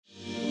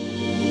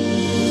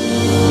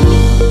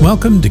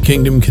Welcome to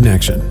Kingdom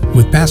Connection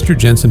with Pastor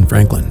Jentezen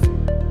Franklin.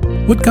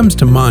 What comes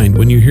to mind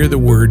when you hear the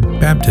word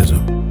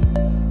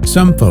baptism?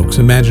 Some folks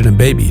imagine a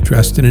baby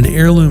dressed in an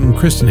heirloom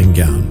christening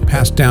gown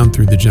passed down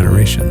through the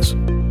generations.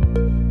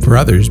 For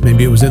others,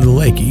 maybe it was in the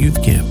lake at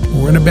youth camp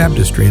or in a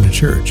baptistry in a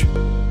church.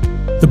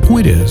 The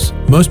point is,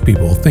 most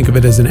people think of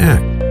it as an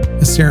act,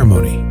 a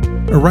ceremony,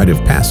 a rite of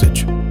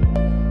passage.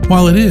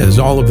 While it is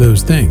all of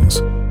those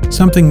things,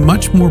 something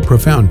much more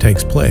profound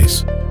takes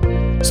place.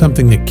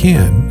 Something that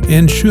can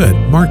and should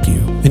mark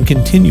you and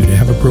continue to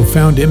have a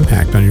profound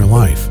impact on your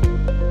life.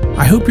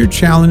 I hope you're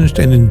challenged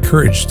and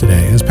encouraged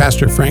today as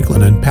Pastor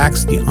Franklin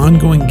unpacks the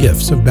ongoing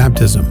gifts of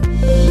baptism.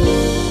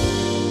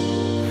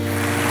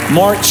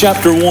 Mark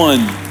chapter 1,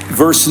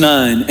 verse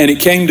 9. And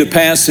it came to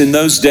pass in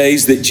those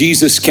days that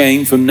Jesus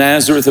came from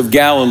Nazareth of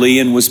Galilee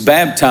and was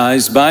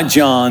baptized by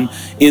John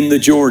in the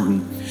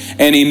Jordan.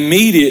 And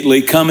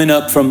immediately coming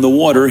up from the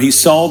water, he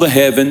saw the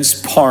heavens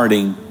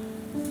parting,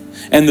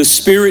 and the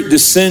Spirit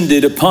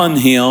descended upon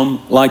him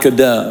like a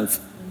dove.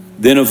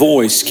 Then a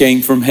voice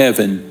came from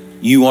heaven,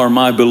 "You are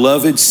my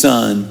beloved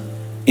Son,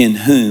 in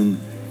whom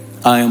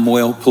I am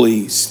well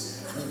pleased."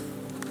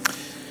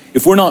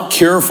 If we're not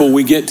careful,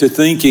 we get to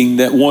thinking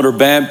that water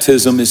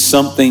baptism is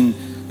something,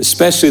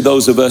 especially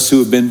those of us who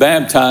have been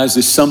baptized,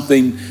 is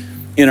something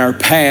in our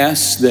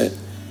past that,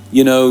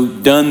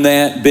 done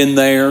that, been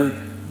there,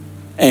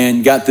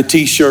 and got the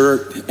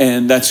t-shirt,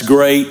 and that's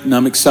great, and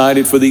I'm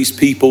excited for these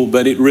people,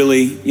 but it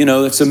really,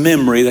 that's a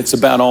memory. That's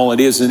about all it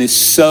is, and it's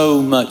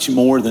so much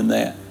more than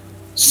that.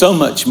 So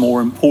much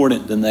more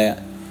important than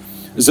that.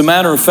 As a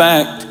matter of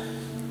fact,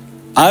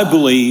 I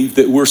believe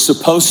that we're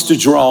supposed to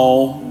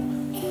draw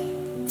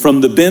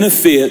from the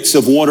benefits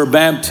of water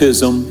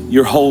baptism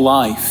your whole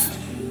life.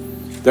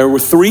 There were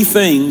three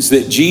things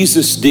that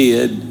Jesus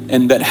did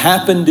and that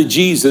happened to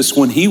Jesus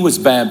when he was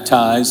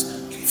baptized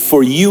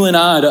for you and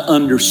I to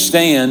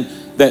understand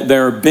that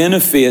there are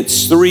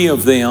benefits, three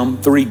of them,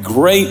 three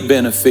great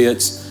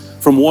benefits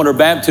from water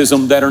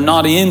baptism that are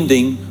not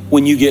ending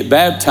when you get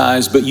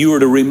baptized, but you are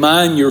to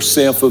remind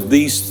yourself of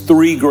these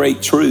three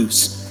great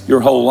truths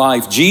your whole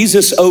life.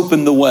 Jesus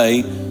opened the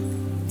way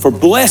for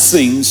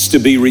blessings to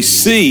be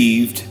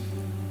received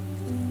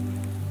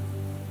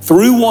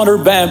through water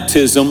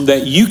baptism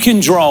that you can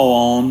draw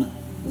on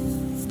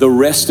the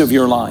rest of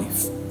your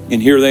life.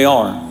 And here they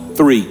are,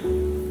 three.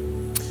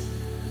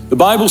 The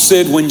Bible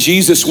said when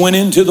Jesus went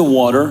into the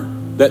water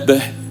that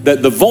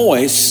the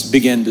voice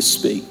began to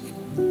speak.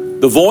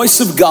 The voice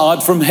of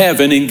God from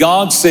heaven, and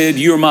God said,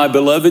 "You're my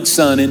beloved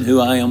Son in whom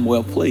I am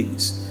well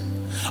pleased."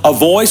 A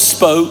voice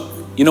spoke.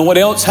 You know what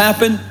else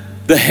happened?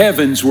 The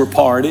heavens were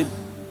parted,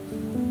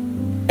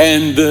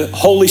 and the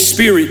Holy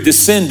Spirit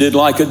descended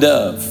like a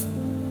dove.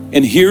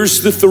 And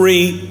here's the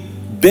three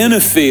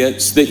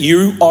benefits that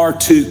you are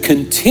to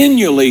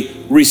continually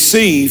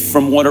receive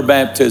from water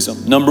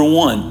baptism. Number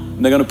one,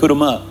 and they're going to put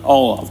them up,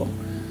 all of them.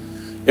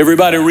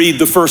 Everybody read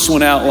the first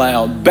one out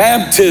loud.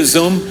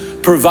 Baptism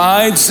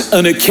provides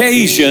an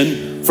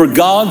occasion for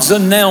God's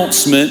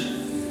announcement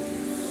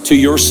to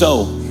your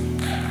soul.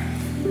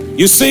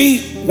 You see,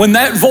 when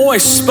that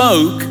voice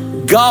spoke,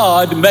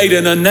 God made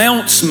an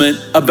announcement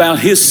about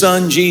his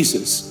Son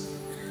Jesus.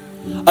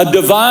 A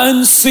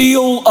divine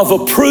seal of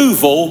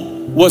approval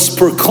was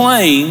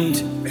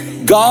proclaimed.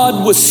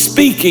 God was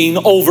speaking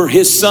over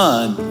his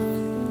Son,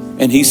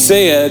 and he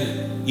said,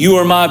 "You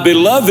are my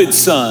beloved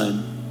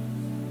Son,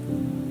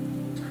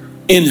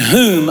 in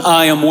whom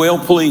I am well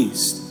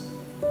pleased."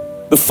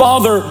 The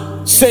Father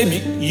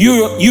said,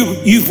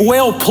 you've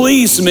well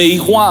pleased me.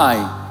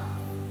 Why?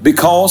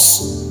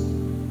 Because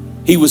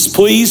he was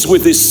pleased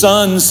with his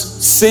Son's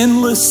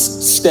sinless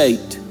state.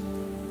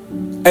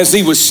 As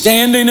he was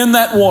standing in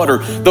that water,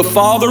 the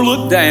Father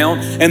looked down,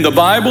 and the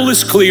Bible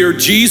is clear,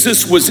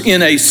 Jesus was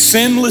in a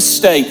sinless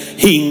state.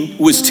 He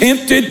was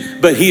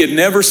tempted, but he had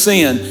never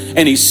sinned.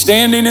 And he's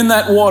standing in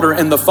that water,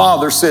 and the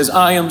Father says,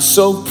 "I am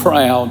so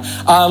proud.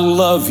 I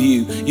love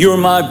you. You're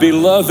my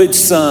beloved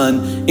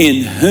Son,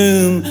 in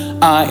whom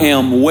I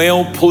am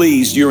well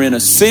pleased." You're in a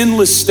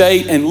sinless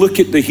state, and look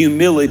at the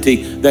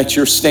humility that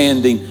you're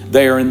standing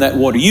there in that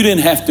water. You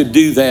didn't have to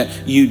do that.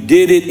 You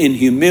did it in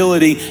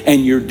humility,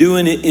 and you're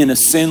doing it in a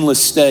sinless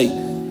state.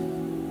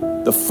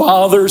 The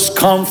Father's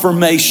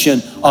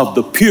confirmation of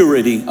the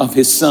purity of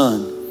his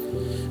Son.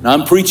 And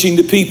I'm preaching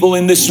to people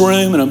in this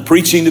room, and I'm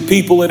preaching to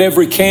people at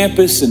every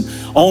campus and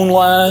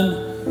online.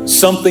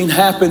 Something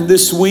happened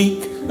this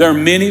week. There are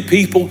many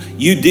people,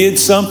 you did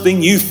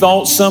something, you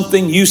thought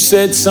something, you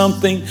said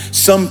something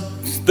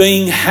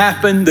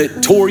happened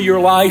that tore your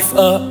life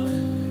up.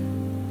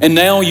 And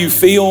now you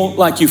feel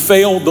like you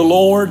failed the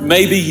Lord.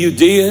 Maybe you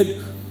did.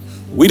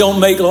 We don't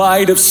make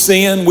light of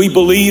sin. We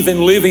believe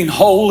in living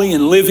holy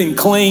and living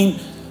clean.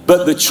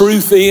 But the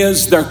truth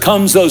is, there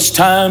comes those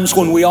times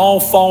when we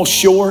all fall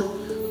short.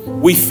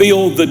 We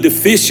feel the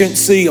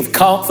deficiency of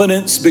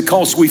confidence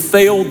because we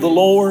failed the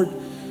Lord.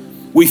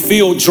 We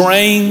feel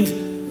drained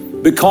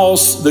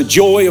because the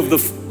joy of the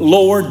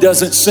Lord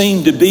doesn't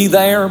seem to be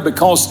there,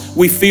 because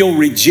we feel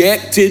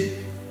rejected.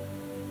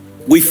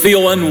 We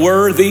feel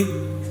unworthy.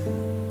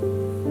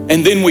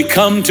 And then we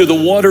come to the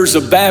waters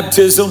of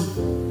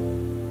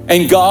baptism,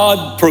 and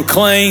God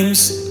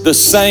proclaims the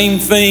same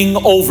thing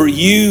over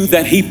you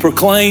that He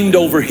proclaimed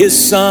over His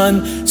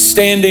Son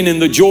standing in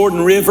the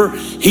Jordan River.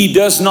 He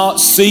does not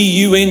see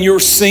you in your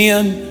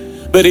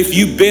sin, but if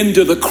you've been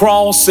to the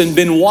cross and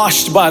been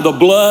washed by the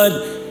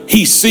blood,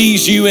 He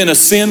sees you in a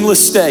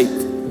sinless state.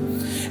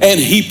 And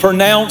He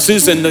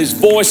pronounces, and His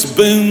voice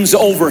booms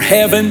over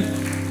heaven.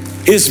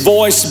 His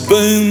voice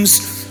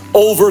booms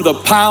over the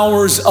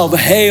powers of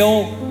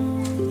hell.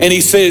 And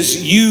He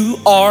says, you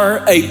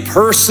are a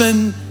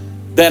person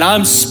that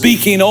I'm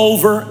speaking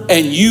over,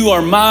 and you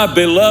are my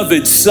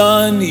beloved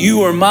son,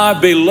 you are my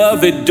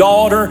beloved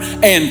daughter,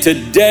 and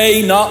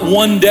today, not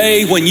one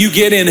day when you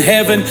get in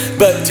heaven,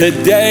 but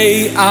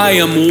today I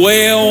am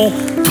well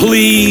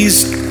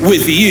pleased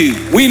with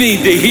you. We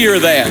need to hear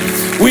that.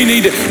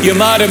 You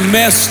might have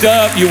messed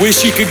up, you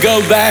wish you could go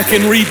back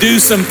and redo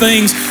some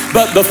things,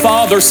 but the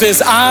Father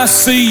says, I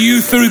see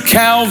you through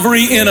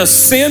Calvary in a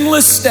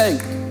sinless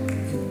state.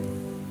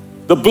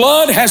 The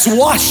blood has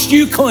washed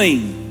you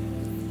clean.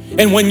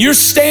 And when you're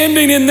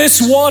standing in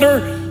this water,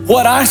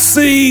 what I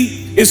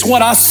see is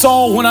what I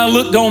saw when I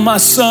looked on my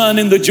son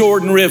in the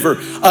Jordan River.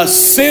 A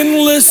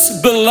sinless,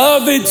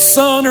 beloved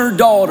son or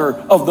daughter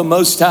of the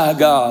Most High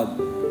God,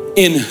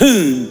 in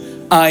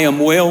whom I am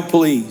well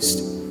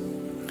pleased.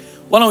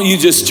 Why don't you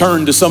just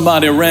turn to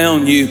somebody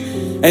around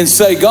you and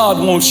say,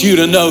 God wants you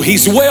to know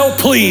He's well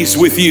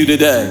pleased with you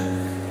today.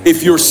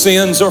 If your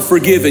sins are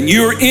forgiven,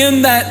 you're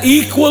in that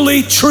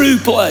equally true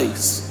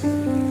place.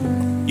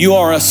 You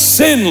are a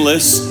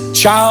sinless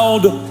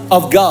child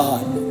of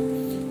God.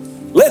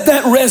 Let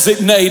that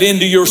resonate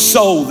into your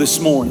soul this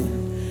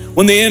morning.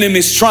 When the enemy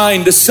is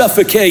trying to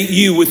suffocate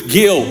you with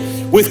guilt,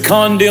 with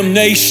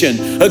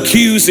condemnation,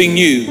 accusing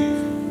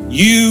you,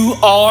 you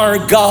are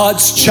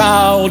God's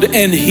child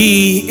and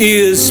He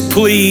is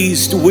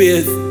pleased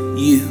with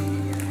you.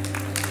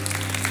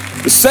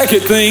 The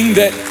second thing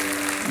that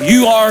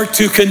you are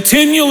to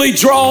continually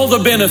draw the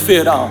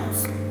benefit of.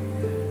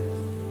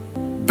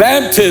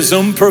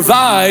 Baptism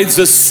provides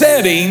a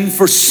setting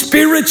for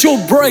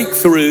spiritual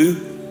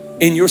breakthrough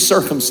in your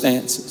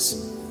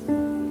circumstances.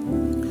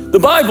 The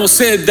Bible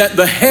said that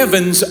the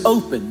heavens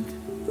opened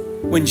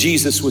when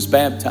Jesus was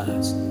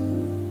baptized.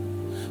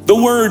 The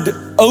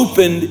word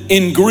opened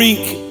in Greek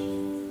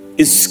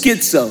is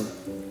schizo.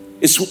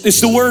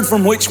 It's the word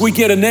from which we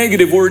get a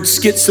negative word,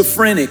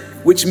 schizophrenic,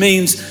 which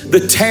means the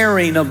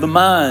tearing of the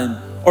mind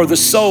or the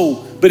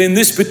soul. But in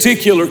this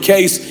particular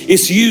case,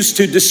 it's used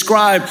to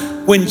describe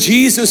when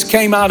Jesus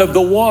came out of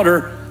the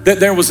water, that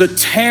there was a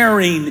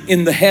tearing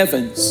in the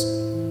heavens.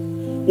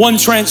 One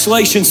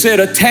translation said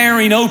a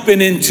tearing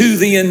open into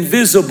the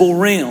invisible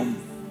realm.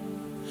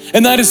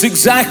 And that is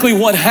exactly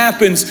what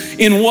happens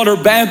in water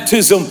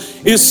baptism.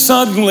 Is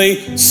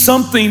suddenly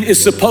something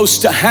is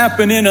supposed to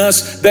happen in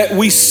us that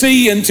we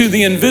see into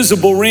the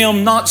invisible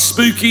realm, not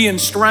spooky and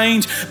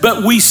strange,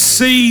 but we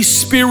see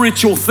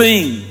spiritual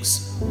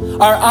things.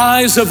 Our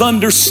eyes of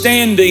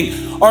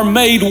understanding are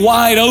made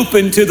wide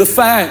open to the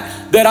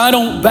fact that I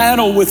don't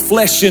battle with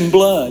flesh and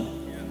blood,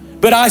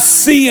 but I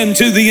see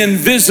into the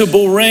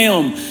invisible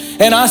realm.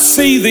 And I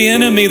see the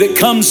enemy that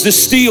comes to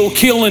steal,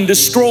 kill, and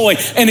destroy.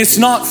 And it's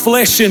not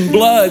flesh and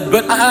blood,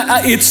 but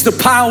it's the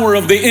power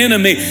of the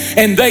enemy.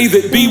 And they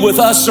that be with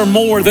us are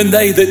more than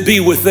they that be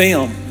with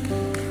them.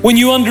 When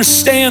you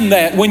understand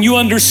that, when you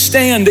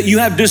understand that you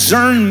have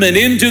discernment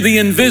into the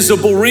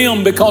invisible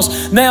realm,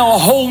 because now a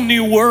whole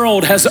new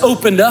world has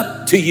opened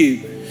up to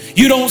you.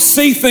 You don't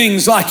see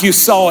things like you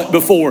saw it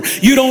before.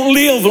 You don't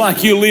live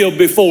like you lived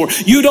before.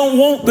 You don't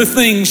want the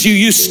things you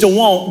used to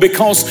want,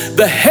 because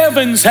the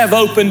heavens have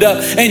opened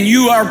up and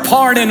you are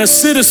part and a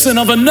citizen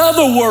of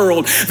another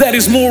world that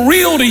is more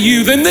real to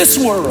you than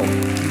this world.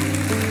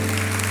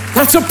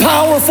 That's a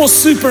powerful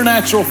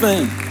supernatural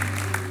thing.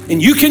 And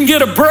you can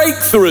get a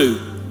breakthrough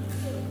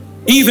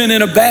even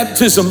in a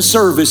baptism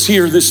service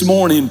here this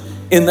morning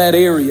in that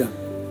area.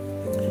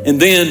 And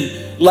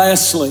then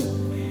lastly,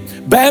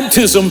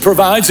 baptism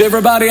provides,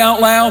 everybody out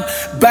loud,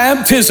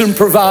 baptism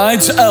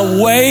provides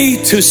a way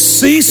to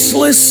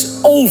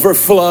ceaseless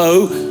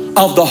overflow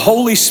of the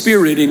Holy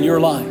Spirit in your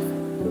life.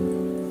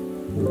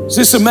 It's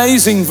this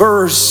amazing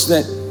verse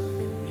that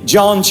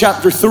John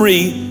chapter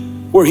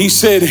 3, where he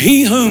said,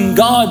 he whom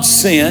God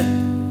sent,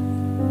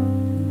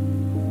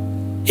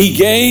 He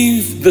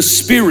gave the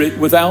Spirit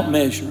without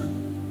measure.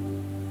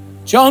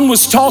 John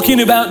was talking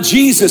about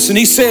Jesus, and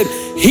he said,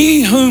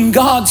 he whom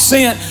God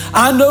sent.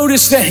 I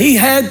noticed that he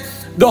had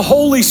the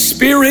Holy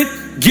Spirit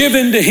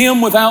given to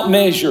him without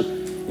measure.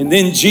 And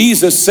then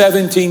Jesus,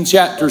 17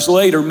 chapters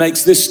later,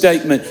 makes this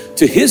statement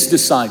to his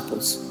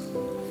disciples.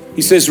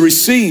 He says,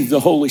 receive the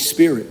Holy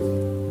Spirit.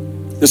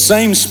 The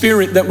same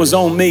Spirit that was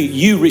on me,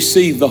 you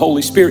receive the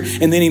Holy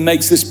Spirit. And then he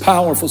makes this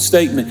powerful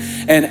statement.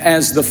 And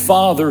as the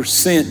Father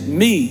sent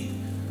me,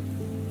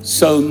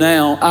 so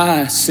now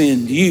I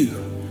send you.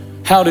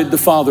 How did the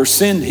Father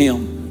send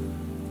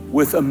him?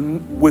 With a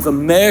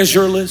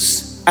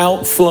measureless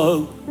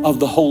outflow of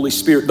the Holy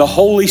Spirit. The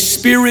Holy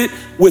Spirit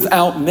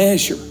without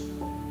measure.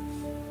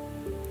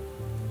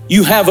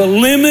 you have a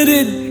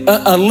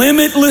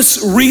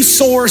limitless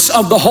resource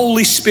of the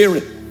Holy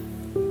Spirit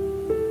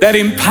that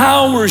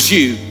empowers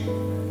you,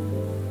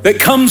 that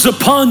comes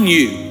upon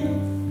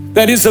you,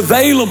 that is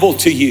available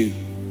to you.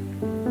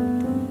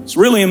 It's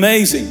really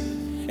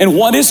amazing. And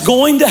what is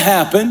going to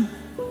happen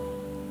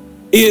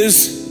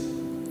is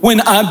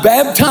when I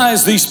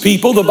baptize these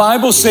people, the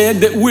Bible said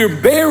that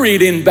we're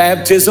buried in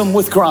baptism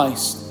with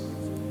Christ.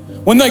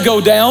 When they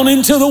go down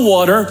into the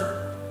water,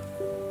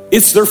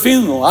 it's their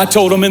funeral. I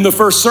told them in the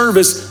first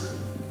service,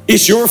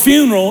 it's your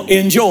funeral,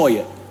 enjoy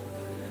it.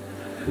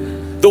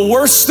 The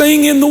worst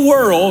thing in the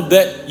world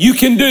that you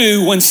can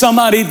do when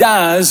somebody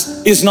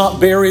dies is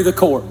not bury the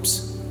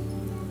corpse.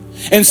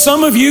 And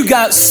some of you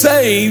got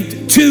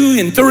saved 2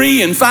 and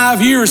 3 and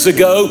 5 years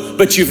ago,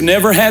 but you've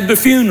never had the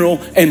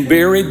funeral and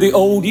buried the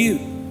old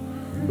you.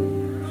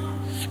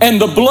 And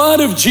the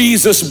blood of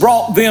Jesus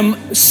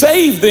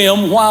saved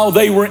them while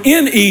they were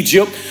in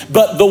Egypt,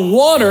 but the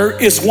water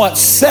is what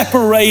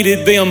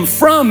separated them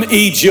from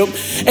Egypt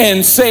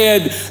and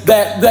said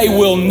that they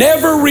will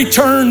never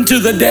return to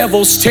the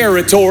devil's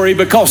territory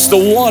because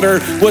the water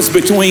was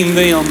between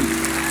them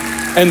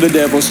and the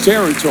devil's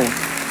territory.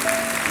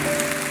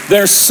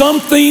 There's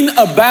something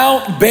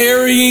about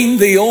burying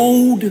the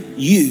old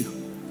you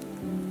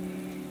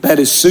that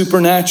is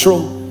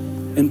supernatural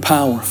and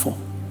powerful.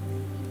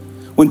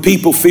 When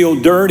people feel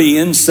dirty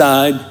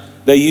inside,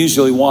 they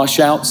usually wash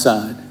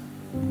outside.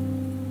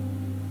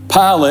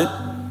 Pilate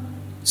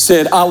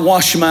said, I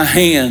wash my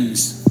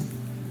hands.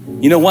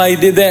 You know why he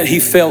did that? He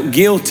felt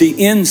guilty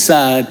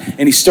inside,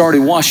 and he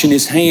started washing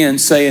his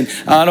hands, saying,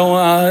 I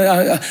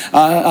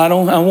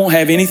won't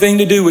have anything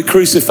to do with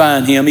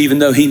crucifying him, even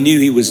though he knew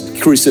he was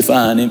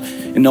crucifying him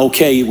and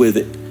okay with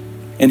it.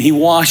 And he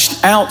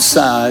washed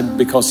outside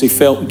because he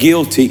felt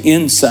guilty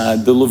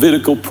inside. The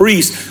Levitical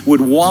priests would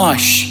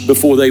wash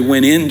before they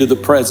went into the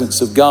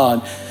presence of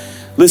God.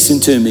 Listen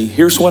to me.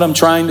 Here's what I'm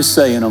trying to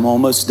say, and I'm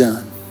almost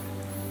done.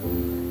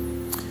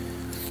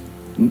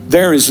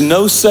 There is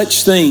no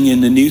such thing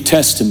in the New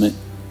Testament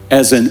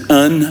as an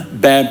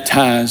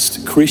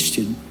unbaptized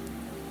Christian.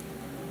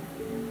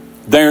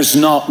 There's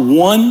not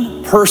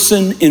one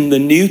person in the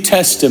New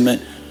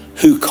Testament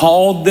who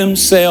called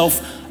themselves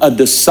a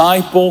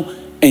disciple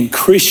and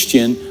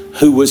Christian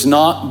who was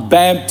not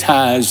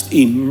baptized,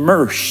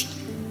 immersed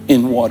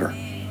in water.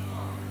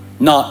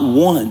 Not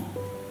one.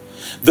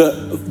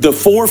 The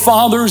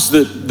forefathers,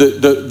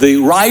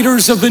 the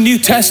writers of the New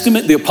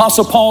Testament, the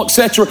Apostle Paul,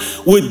 etc.,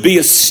 would be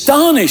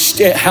astonished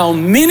at how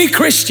many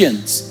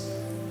Christians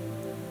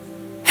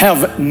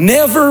have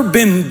never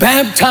been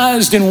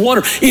baptized in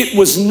water. It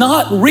was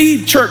not,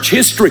 read church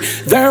history.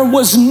 There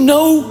was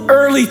no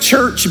early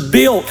church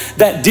built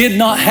that did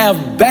not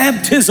have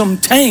baptism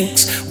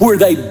tanks where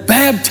they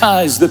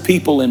baptized the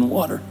people in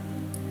water.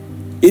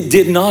 It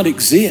did not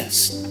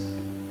exist.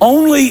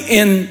 Only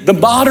in the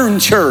modern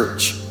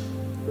church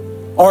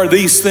are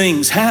these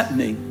things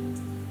happening.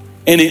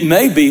 And it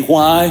may be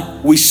why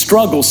we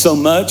struggle so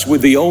much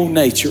with the old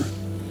nature.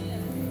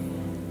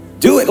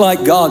 Do it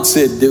like God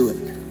said do it.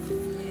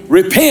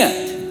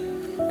 Repent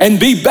and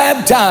be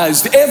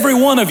baptized, every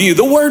one of you.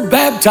 The word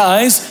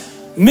baptize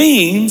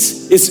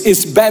means,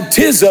 it's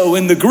baptizo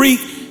in the Greek.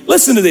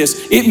 Listen to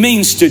this. It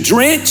means to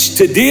drench,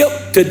 to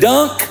dip, to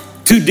dunk,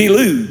 to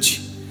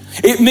deluge.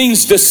 It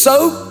means to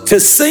soak,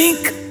 to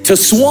sink, to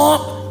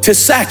swamp, to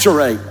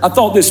saturate. I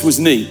thought this was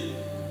neat.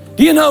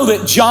 Do you know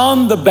that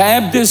John the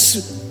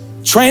Baptist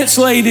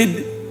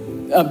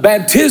translated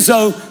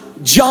baptizo,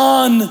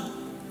 John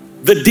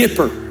the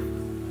Dipper?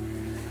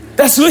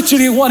 That's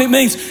literally what it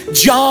means.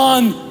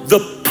 John the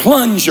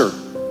plunger.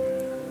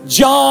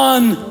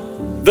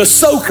 John the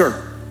soaker.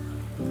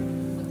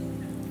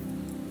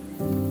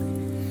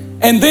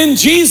 And then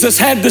Jesus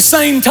had the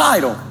same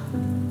title.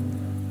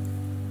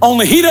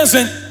 Only he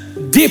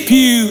doesn't dip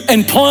you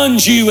and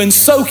plunge you and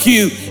soak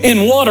you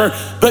in water.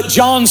 But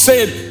John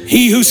said,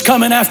 he who's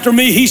coming after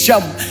me, he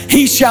shall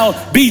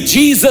be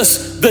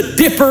Jesus the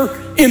dipper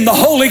in the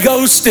Holy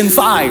Ghost and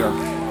fire.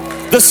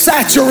 The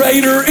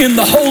saturator in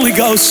the Holy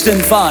Ghost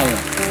and fire.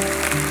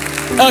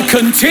 A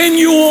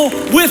continual,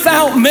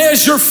 without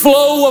measure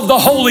flow of the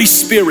Holy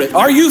Spirit.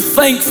 Are you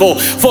thankful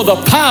for the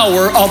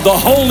power of the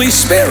Holy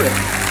Spirit?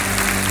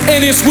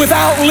 And it's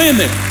without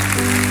limit.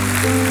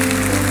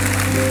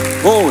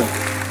 Glory.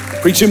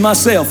 Preaching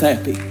myself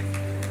happy.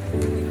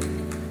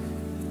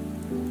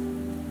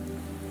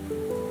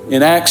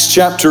 In Acts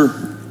chapter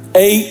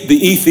 8,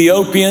 the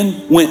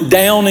Ethiopian went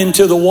down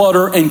into the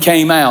water and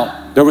came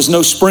out. There was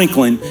no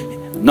sprinkling.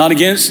 Not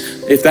against,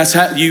 if that's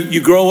how you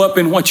grow up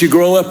in what you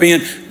grow up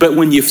in, but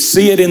when you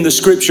see it in the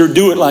scripture,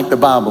 do it like the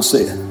Bible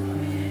said.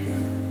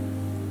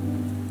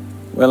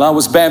 Well, I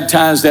was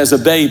baptized as a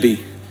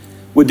baby.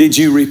 Well, did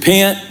you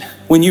repent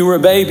when you were a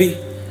baby?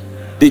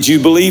 Did you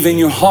believe in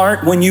your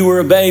heart when you were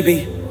a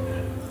baby?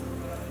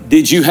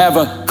 Did you have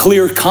a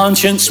clear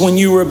conscience when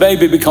you were a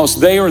baby? Because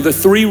they are the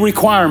 3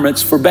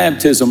 requirements for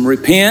baptism.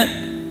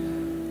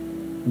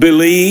 Repent,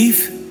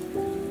 believe,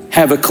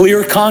 have a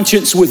clear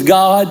conscience with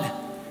God,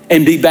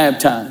 and be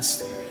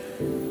baptized.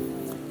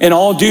 In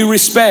all due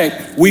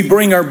respect, we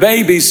bring our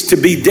babies to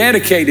be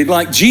dedicated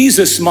like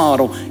Jesus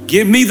modeled.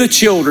 Give me the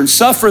children,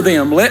 suffer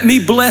them, let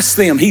me bless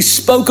them. He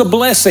spoke a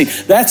blessing.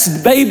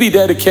 That's baby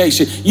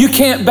dedication. You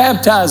can't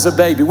baptize a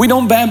baby. We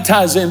don't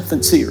baptize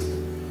infants here.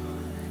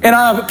 And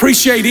I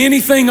appreciate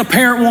anything a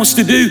parent wants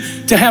to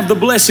do to have the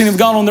blessing of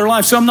God on their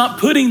life. So I'm not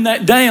putting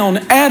that down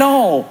at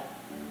all.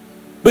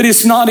 But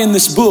it's not in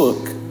this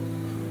book.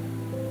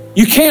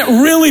 You can't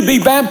really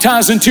be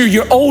baptized until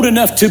you're old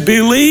enough to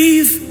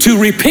believe, to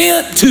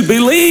repent, to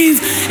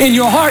believe in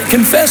your heart,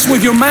 confess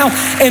with your mouth,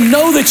 and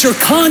know that your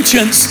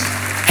conscience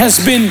has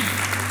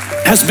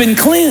been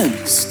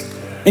cleansed.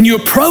 And you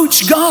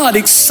approach God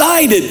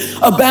excited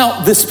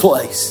about this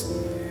place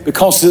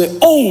because the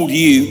old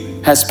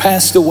you has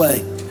passed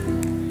away.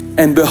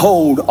 And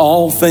behold,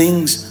 all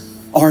things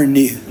are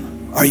new.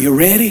 Are you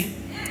ready?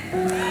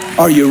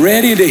 Are you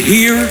ready to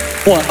hear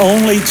what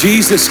only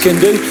Jesus can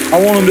do?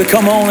 I want them to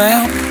come on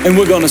out and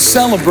we're going to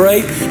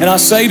celebrate. And I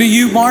say to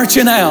you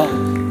marching out,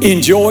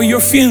 enjoy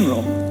your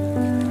funeral.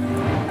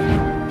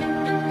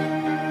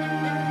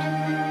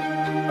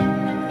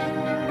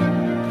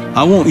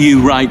 I want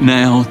you right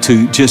now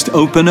to just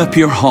open up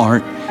your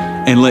heart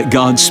and let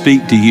God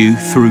speak to you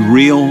through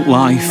real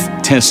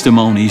life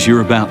testimonies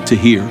you're about to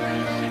hear.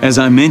 As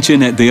I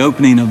mentioned at the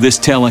opening of this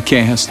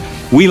telecast,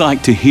 we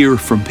like to hear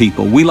from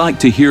people. We like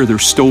to hear their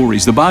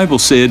stories. The Bible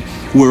said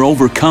we're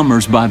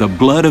overcomers by the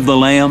blood of the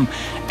Lamb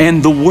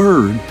and the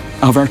word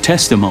of our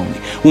testimony.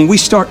 When we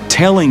start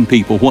telling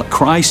people what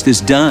Christ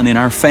has done in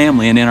our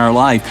family and in our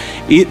life,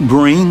 it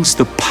brings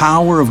the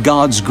power of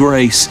God's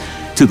grace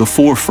to the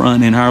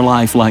forefront in our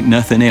life like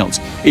nothing else.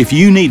 If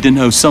you need to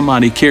know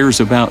somebody cares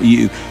about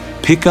you,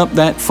 pick up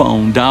that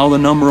phone, dial the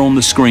number on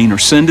the screen, or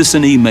send us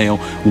an email.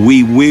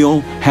 We will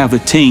have a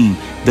team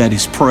that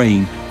is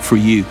praying for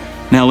you.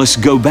 Now let's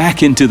go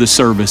back into the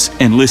service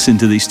and listen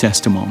to these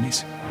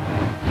testimonies.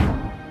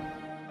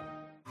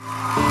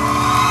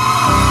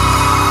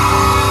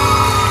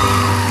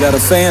 Got a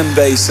fan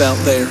base out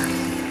there.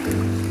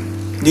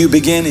 New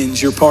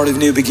Beginnings, you're part of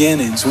New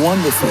Beginnings.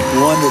 Wonderful,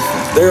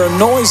 wonderful. They're a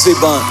noisy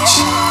bunch.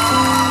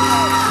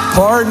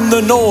 Pardon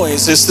the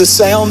noise, it's the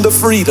sound of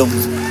freedom.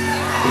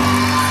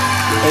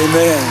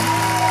 Amen.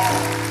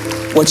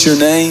 What's your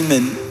name,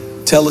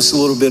 and tell us a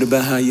little bit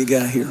about how you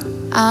got here.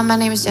 My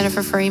name is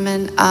Jentezen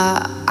Franklin.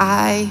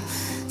 I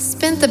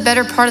spent the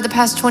better part of the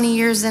past 20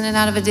 years in and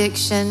out of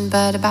addiction,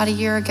 but about a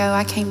year ago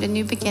I came to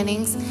New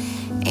Beginnings,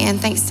 and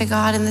thanks to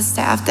God and the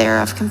staff there,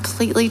 I've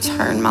completely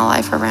turned my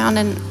life around,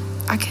 and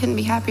I couldn't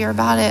be happier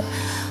about it.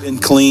 Been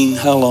clean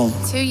how long?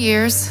 2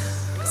 years,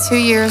 and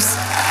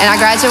I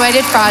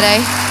graduated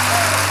Friday.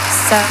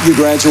 So you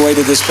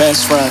graduated this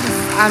past Friday.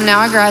 I'm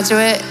now a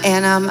graduate,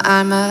 and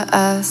I'm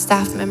a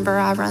staff member.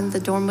 I run the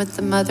dorm with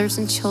the mothers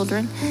and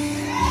children.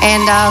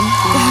 And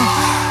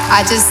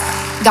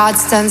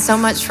God's done so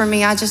much for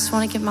me. I just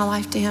want to give my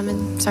life to him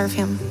and serve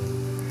him.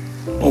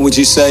 What would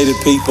you say to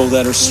people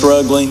that are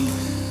struggling,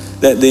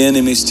 that the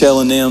enemy's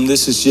telling them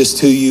this is just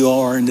who you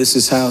are and this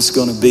is how it's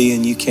going to be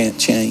and you can't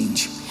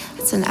change?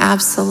 It's an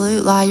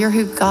absolute lie. You're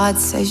who God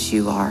says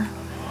you are.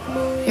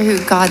 You're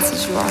who God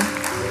says you are.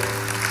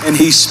 And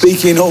he's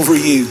speaking over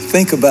you.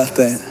 Think about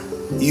that.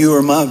 You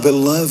are my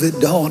beloved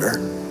daughter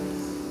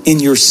in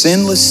your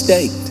sinless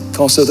state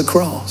because of the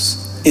cross,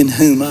 in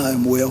whom I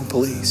am well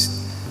pleased.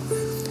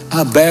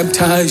 I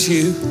baptize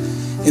you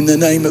in the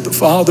name of the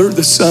Father,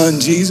 the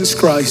Son, Jesus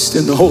Christ,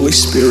 and the Holy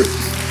Spirit.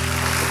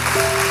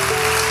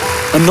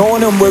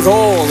 Anoint them with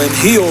oil and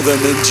heal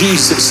them in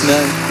Jesus'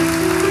 name.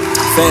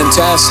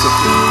 Fantastic.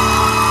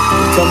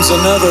 Here comes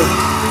another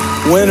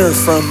winner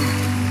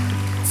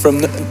from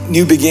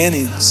New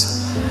Beginnings.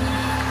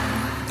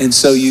 And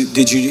so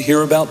did you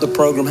hear about the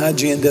program?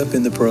 How'd you end up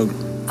in the program?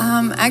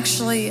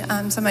 Actually,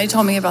 somebody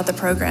told me about the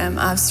program.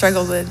 I've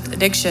struggled with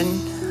addiction,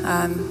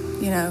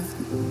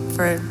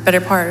 for a better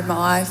part of my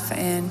life,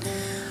 and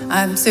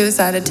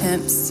suicide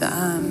attempts,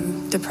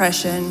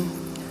 depression,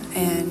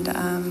 and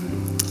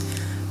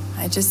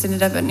I just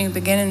ended up at New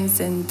Beginnings,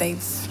 and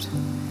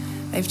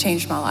they've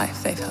changed my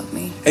life. They've helped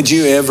me. Had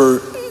you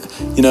ever,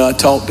 I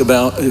talked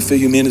about a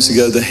few minutes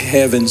ago the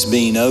heavens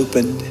being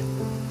opened,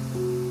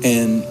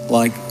 and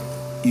like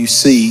you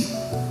see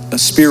a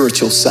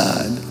spiritual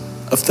side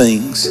of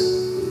things.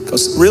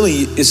 Because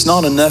really, it's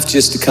not enough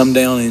just to come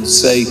down and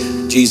say,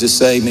 Jesus,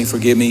 save me,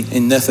 forgive me,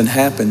 and nothing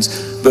happens.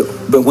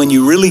 But when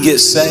you really get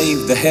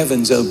saved, the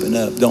heavens open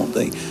up, don't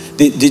they?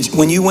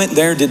 When you went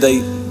there,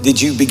 did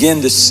you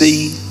begin to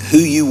see who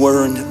you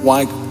were and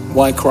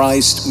why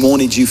Christ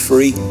wanted you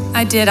free?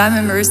 I did. I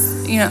remember,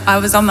 I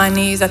was on my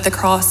knees at the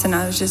cross, and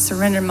I was just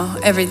surrendering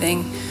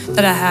everything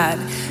that I had.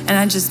 And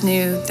I just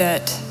knew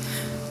that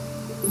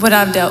what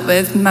I've dealt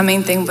with, my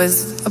main thing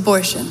was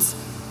abortions.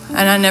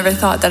 And I never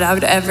thought that I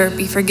would ever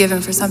be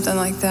forgiven for something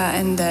like that,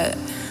 and that,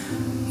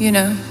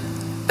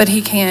 but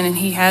he can, and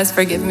he has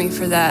forgiven me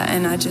for that.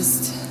 And I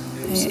just,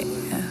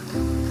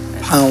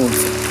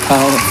 Powerful.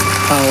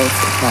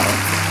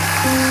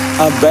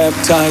 I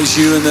baptize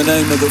you in the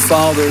name of the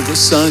Father, the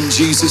Son,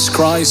 Jesus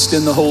Christ,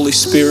 and the Holy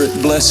Spirit.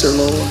 Bless her,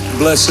 Lord.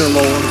 Bless her,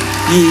 Lord.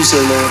 Use her,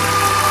 Lord.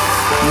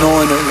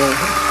 Anoint her, Lord.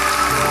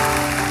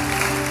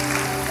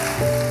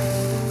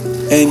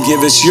 And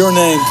give us your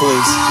name,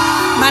 please.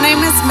 My name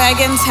is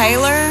Megan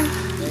Taylor.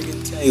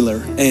 Megan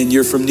Taylor. And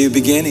you're from New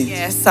Beginnings?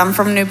 Yes, I'm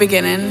from New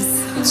Beginnings.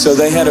 So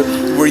they had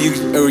were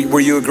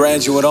you a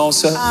graduate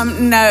also?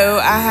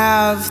 No, I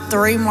have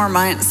 3 more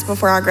months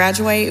before I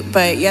graduate,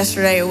 but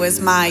yesterday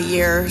was my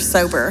year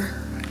sober.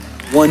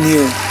 1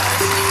 year.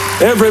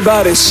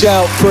 Everybody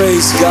shout,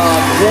 praise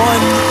God.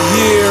 1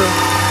 year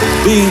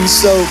being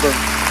sober.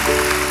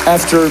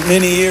 After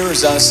many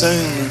years, I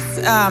assume.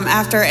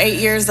 After 8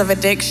 years of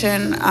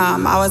addiction,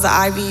 I was an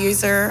IV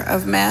user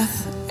of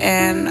meth,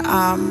 and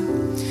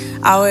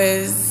I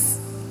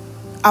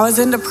was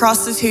into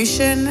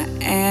prostitution,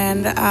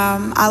 and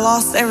I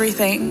lost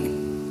everything.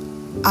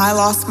 I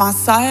lost my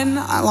son,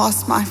 I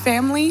lost my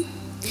family,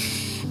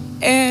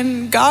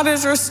 and God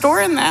is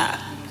restoring that.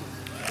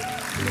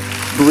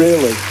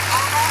 Really?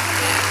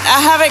 I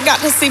haven't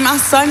got to see my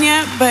son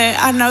yet, but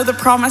I know the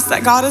promise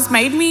that God has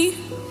made me,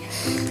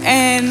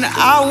 and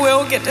I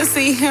will get to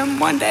see him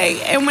one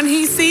day. And when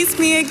he sees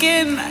me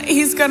again,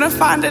 he's gonna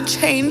find a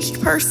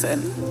changed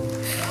person.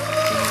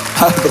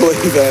 I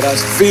believe that. I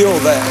feel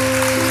that.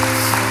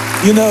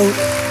 You know,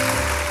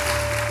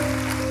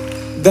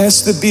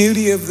 that's the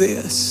beauty of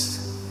this.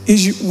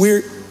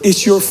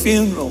 It's your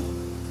funeral.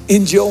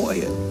 Enjoy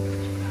it.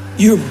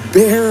 You're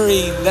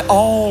burying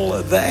all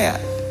of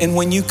that. And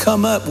when you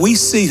come up, we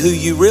see who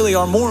you really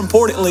are. More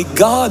importantly,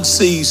 God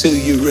sees who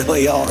you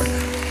really are.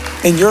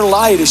 And your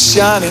light is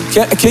shining.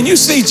 Can you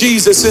see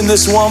Jesus in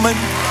this woman?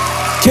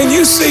 Can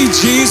you see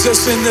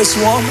Jesus in this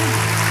woman?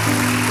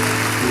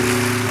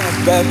 I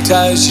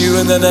baptize you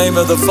in the name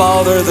of the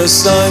Father, the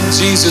Son,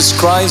 Jesus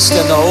Christ,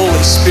 and the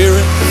Holy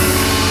Spirit.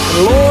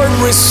 Lord,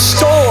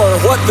 restore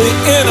what the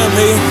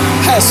enemy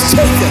has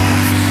taken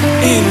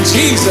in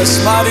Jesus'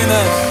 mighty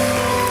name.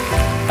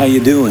 How you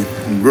doing?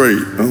 I'm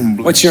great.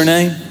 What's your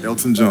name?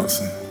 Elton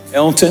Johnson.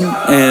 Elton.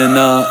 And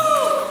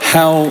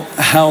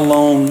how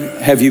long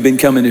have you been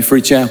coming to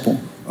Free Chapel?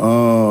 A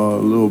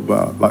little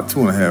about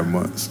 2.5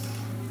 months.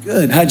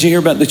 Good. How'd you hear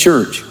about the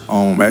church?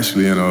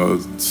 Actually in a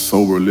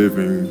sober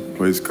living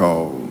place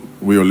called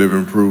We Are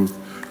Living Proof.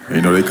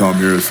 And, they come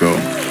here, so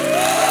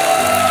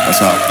that's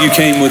how. You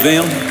came with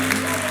them?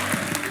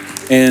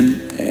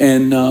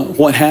 And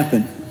what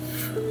happened?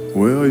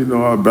 Well,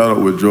 I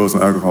battled with drugs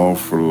and alcohol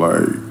for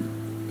the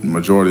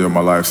majority of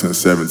my life since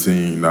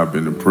 17. I've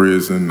been in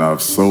prison.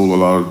 I've sold a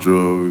lot of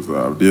drugs.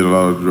 I've did a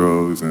lot of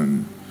drugs,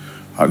 and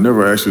I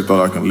never actually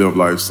thought I could live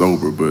life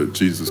sober, but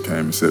Jesus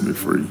came and set me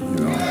free,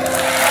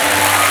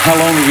 How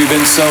long have you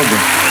been sober?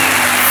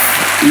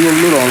 A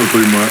little under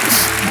 3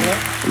 months.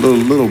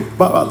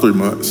 About 3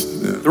 months.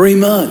 Yeah. 3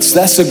 months.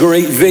 That's a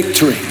great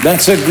victory.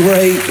 That's a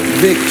great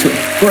victory.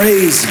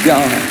 Praise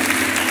God.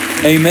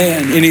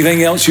 Amen.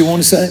 Anything else you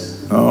want to say?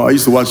 I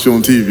used to watch you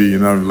on TV,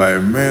 and I was like,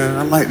 man,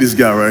 I like this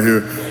guy right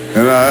here.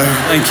 And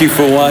thank you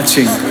for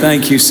watching.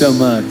 Thank you so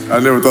much. I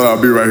never thought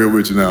I'd be right here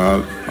with you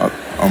now.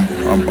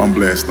 I'm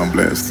blessed. I'm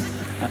blessed.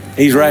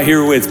 He's right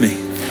here with me.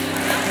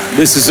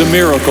 This is a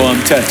miracle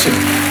I'm touching.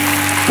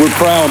 We're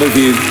proud of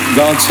you.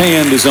 God's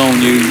hand is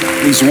on you.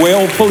 He's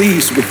well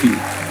pleased with you.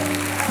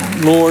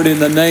 Lord, in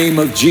the name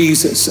of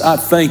Jesus, I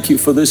thank you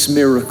for this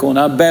miracle. And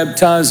I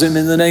baptize him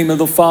in the name of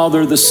the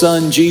Father, the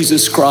Son,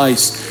 Jesus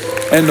Christ,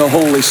 and the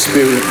Holy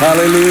Spirit.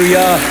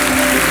 Hallelujah.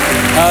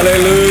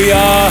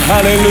 Hallelujah.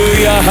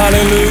 Hallelujah.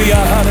 Hallelujah.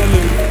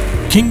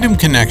 Hallelujah. Kingdom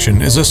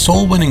Connection is a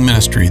soul-winning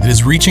ministry that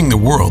is reaching the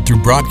world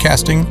through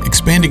broadcasting,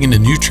 expanding into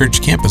new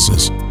church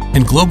campuses,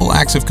 and global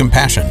acts of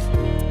compassion.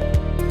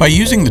 By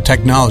using the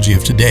technology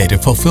of today to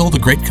fulfill the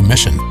Great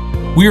Commission,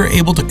 we are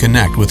able to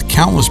connect with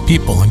countless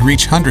people and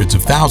reach hundreds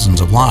of thousands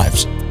of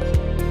lives.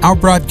 Our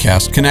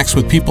broadcast connects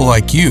with people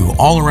like you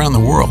all around the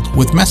world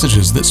with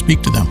messages that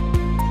speak to them.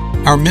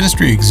 Our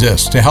ministry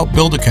exists to help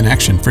build a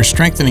connection for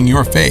strengthening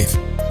your faith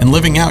and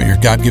living out your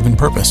God-given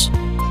purpose.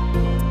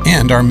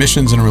 And our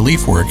missions and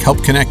relief work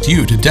help connect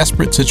you to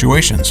desperate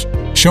situations,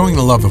 showing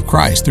the love of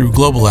Christ through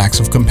global acts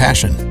of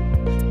compassion.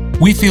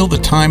 We feel the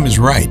time is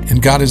right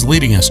and God is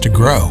leading us to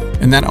grow,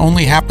 and that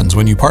only happens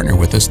when you partner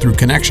with us through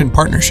Connection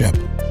Partnership.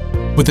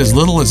 With as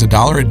little as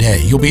 $1 a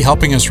day, you'll be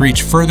helping us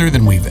reach further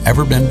than we've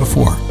ever been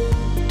before.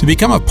 To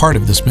become a part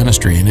of this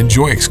ministry and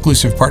enjoy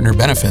exclusive partner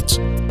benefits,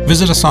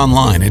 visit us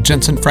online at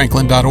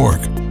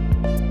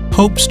jentezenfranklin.org.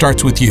 Hope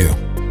starts with you.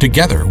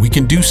 Together, we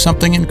can do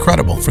something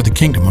incredible for the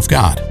kingdom of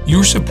God.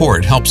 Your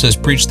support helps us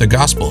preach the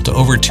gospel to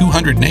over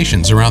 200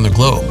 nations around the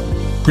globe,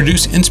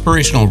 produce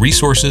inspirational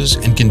resources,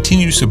 and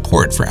continue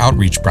support for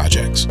outreach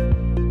projects.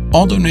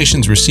 All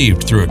donations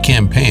received through a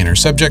campaign are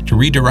subject to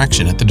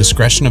redirection at the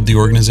discretion of the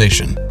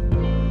organization.